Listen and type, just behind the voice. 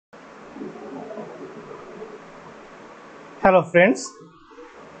Hello friends,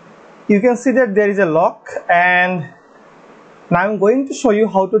 you can see that there is a lock, and now I'm going to show you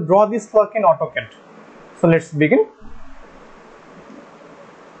how to draw this lock in AutoCAD. So let's begin.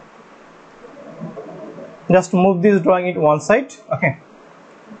 Just move this drawing it one side. Okay,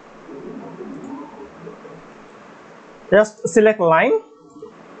 just select line,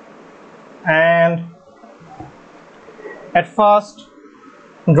 and at first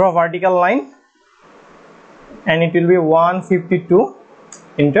draw vertical line, and it will be 152.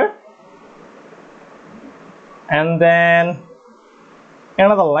 Enter, and then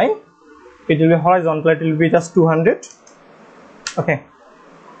another line, it will be horizontal, it will be just 200. Okay,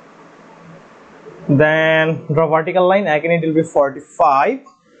 then draw vertical line, again it will be 45.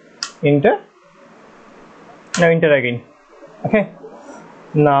 Enter. Now enter again. Okay,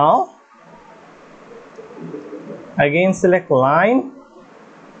 now again select line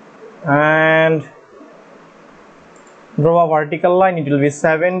and draw a vertical line, it will be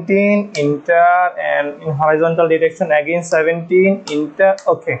 17. Enter, and in horizontal direction again 17. Enter.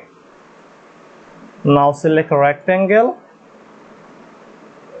 Okay, now select a rectangle,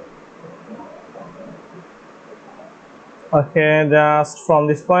 okay, just from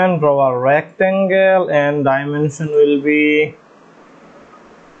this point draw a rectangle, and dimension will be,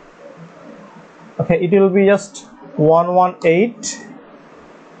 okay, it will be just 118.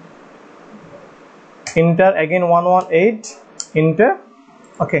 Enter, again 118. Enter.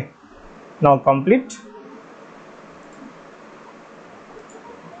 Okay, now complete.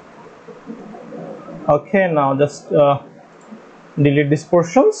 Okay, now just delete these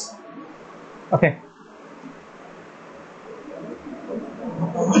portions. Okay,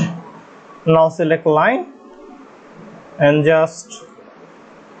 now select line and just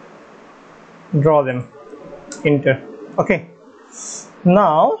draw them. Enter. Okay,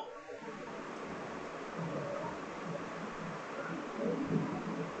 now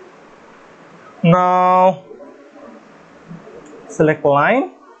select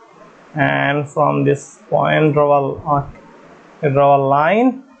line, and from this point draw a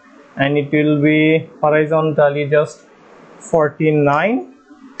line, and it will be horizontally just 49.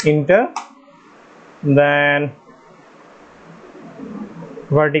 Enter, then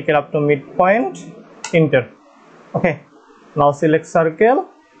vertical up to midpoint. Enter. Okay, now select circle,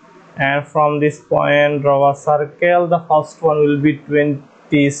 and from this point draw a circle. The first one will be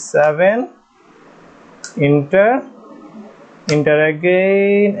 27. Enter. Enter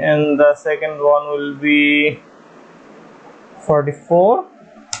again, and the second one will be 44.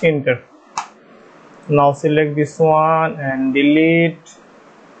 Enter. Now select this one and delete.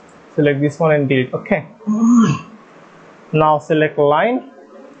 Select this one and delete. Okay, now select line,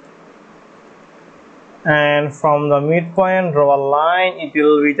 and from the midpoint draw a line, it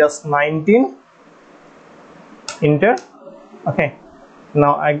will be just 19. Enter. Okay,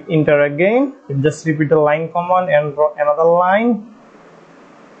 now I enter again, just repeat the line command and draw another line.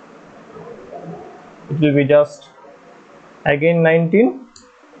 It will be just again 19.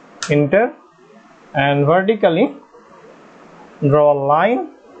 Enter, and vertically draw a line.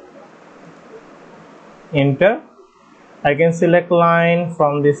 Enter, again select line,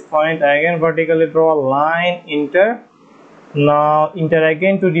 from this point again vertically draw a line. Enter. Now enter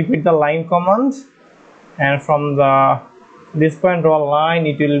again to repeat the line command, and from this point draw a line,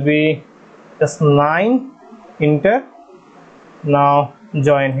 it will be just 9. Enter. Now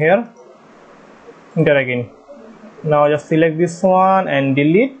join here. Enter again. Now just select this one and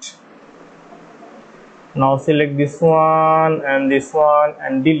delete. Now select this one and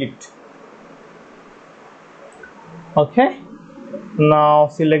delete. Okay, now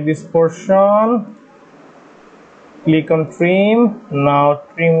select this portion, click on trim. Now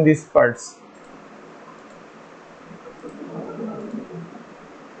trim these parts.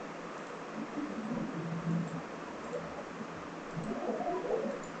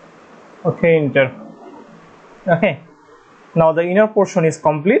 Okay, enter. Okay, now the inner portion is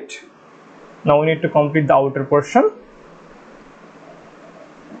complete. Now we need to complete the outer portion.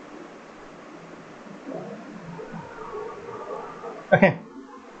 Okay,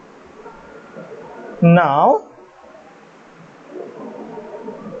 now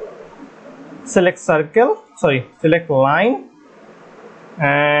select select line,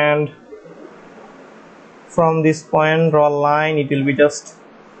 and from this point draw a line, it will be just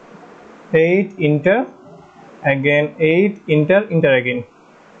 8. Enter, again 8. Enter. Enter again.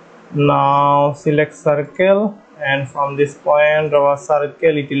 Now select circle, and from this point draw a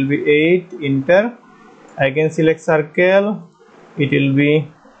circle, it will be 8. Enter, again select circle, it will be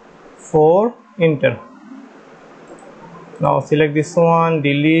 4. Enter. Now select this one,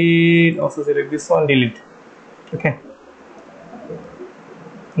 delete, also select this one, delete. Okay,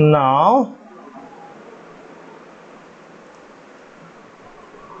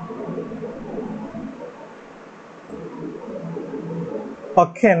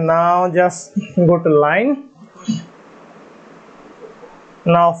 now just go to line.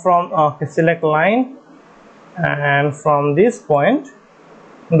 Now from select line, and from this point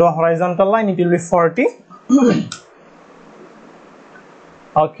the horizontal line, it will be 40.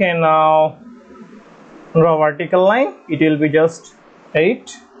 Okay, now draw vertical line, it will be just 8,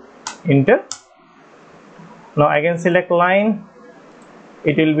 enter. Now again select line,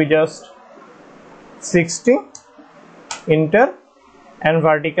 it will be just 60, enter, and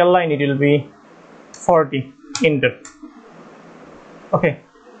vertical line, it will be 40, enter. Okay,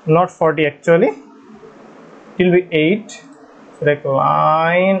 not 40 actually, it will be 8. Select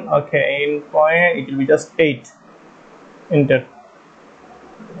line, okay, in point, it will be just 8, enter.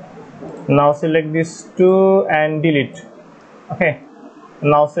 Now select these two and delete. Okay,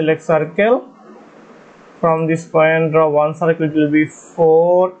 now select circle. From this point draw one circle, it will be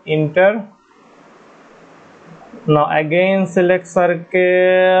 4, enter. Now again select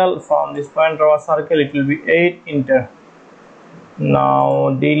circle. From this point draw a circle, it will be 8, enter.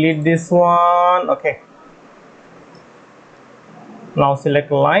 Now delete this one. Okay, now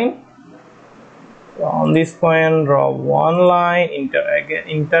select line. From this point draw one line, enter again,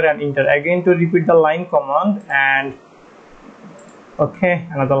 enter and enter again to repeat the line command, and okay,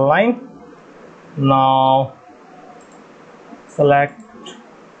 another line. Now select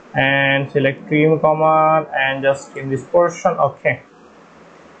and select trim command and just trim this portion. Okay,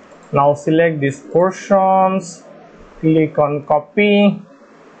 now select these portions, click on copy,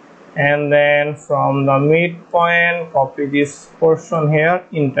 and then from the midpoint copy this portion here,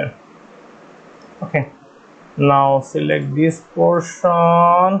 enter. Okay, now select this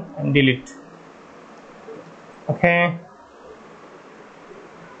portion and delete. Okay,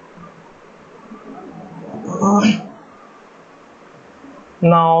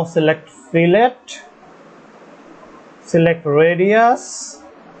 now select fillet, select radius,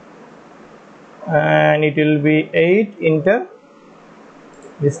 and it will be 8, enter.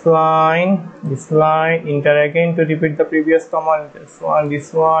 This line, enter again to repeat the previous command.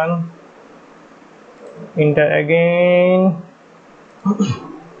 This one, enter again,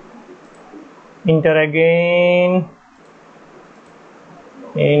 enter again,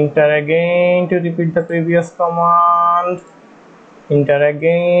 enter again to repeat the previous command, enter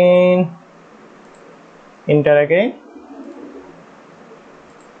again, enter again.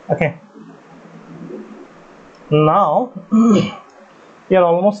 Okay, now we are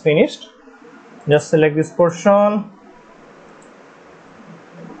almost finished. Just select this portion,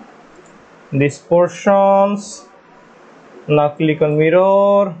 these portions. Now click on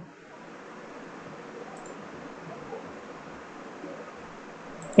mirror,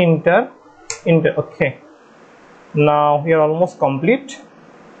 enter, enter. Okay, now we are almost complete.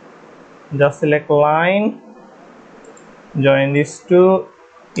 Just select line, join these two,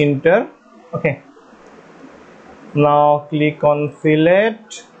 enter. Okay, now click on fillet,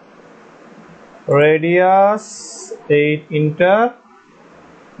 radius 8, enter,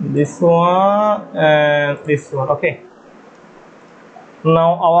 this one and this one. Okay,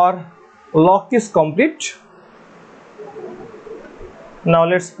 now our lock is complete. Now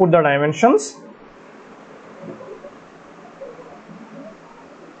let's put the dimensions.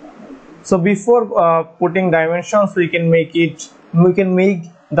 So before putting dimensions, we can make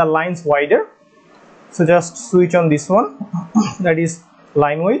the lines wider. So just switch on this one, that is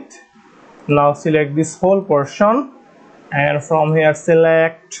line width. Now select this whole portion, and from here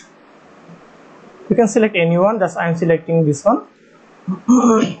select, you can select anyone, just I am selecting this one.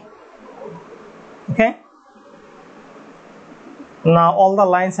 Okay, now all the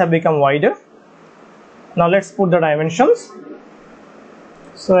lines have become wider. Now let's put the dimensions.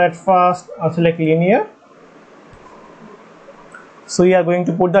 So at first I'll select linear. So we are going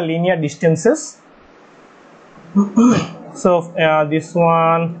to put the linear distances. So this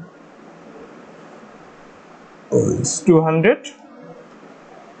one is 200,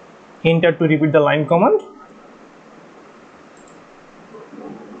 enter to repeat the line command.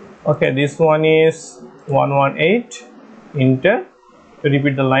 Okay, this one is 118, enter to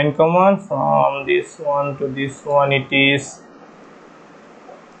repeat the line command. From this one to this one it is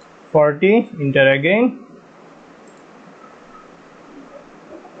 40, enter again.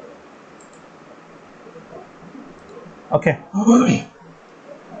 Okay,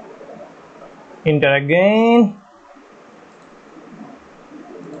 enter again.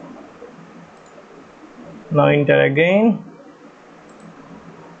 Now enter again.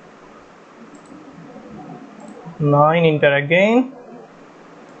 9, enter again,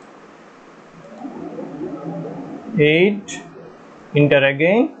 8, enter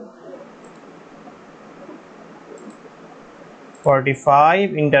again,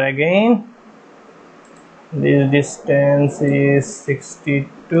 45, enter again, this distance is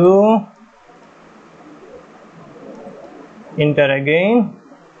 62, enter again,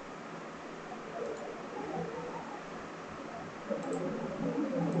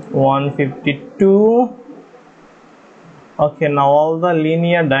 152. Okay, now all the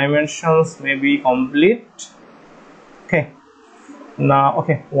linear dimensions may be complete. Okay, now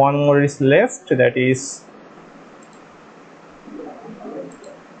okay, one more is left, that is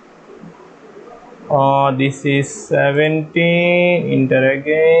this is 17, enter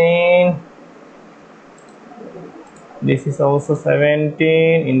again, this is also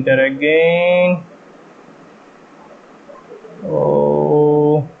 17, enter again.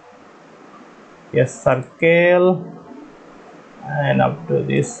 Oh yes, circle, and up to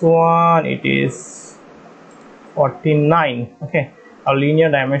this one it is 49. Okay, our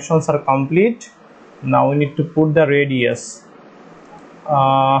linear dimensions are complete. Now we need to put the radius.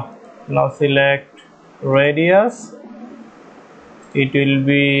 Now select radius, it will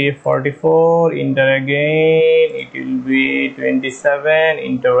be 44, enter again, it will be 27,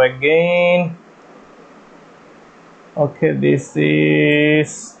 enter again. Okay, this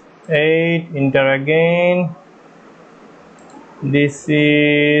is 8, enter again, this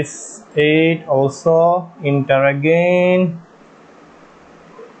is 8 also, enter again,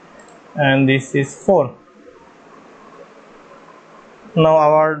 and this is 4. Now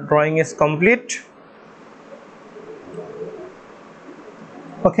our drawing is complete.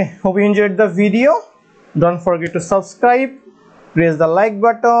 Okay, hope you enjoyed the video. Don't forget to subscribe, press the like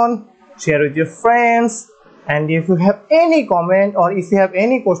button, share with your friends, and if you have any comment or if you have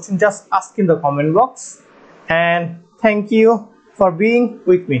any question, just ask in the comment box. And thank you for being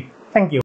with me. Thank you.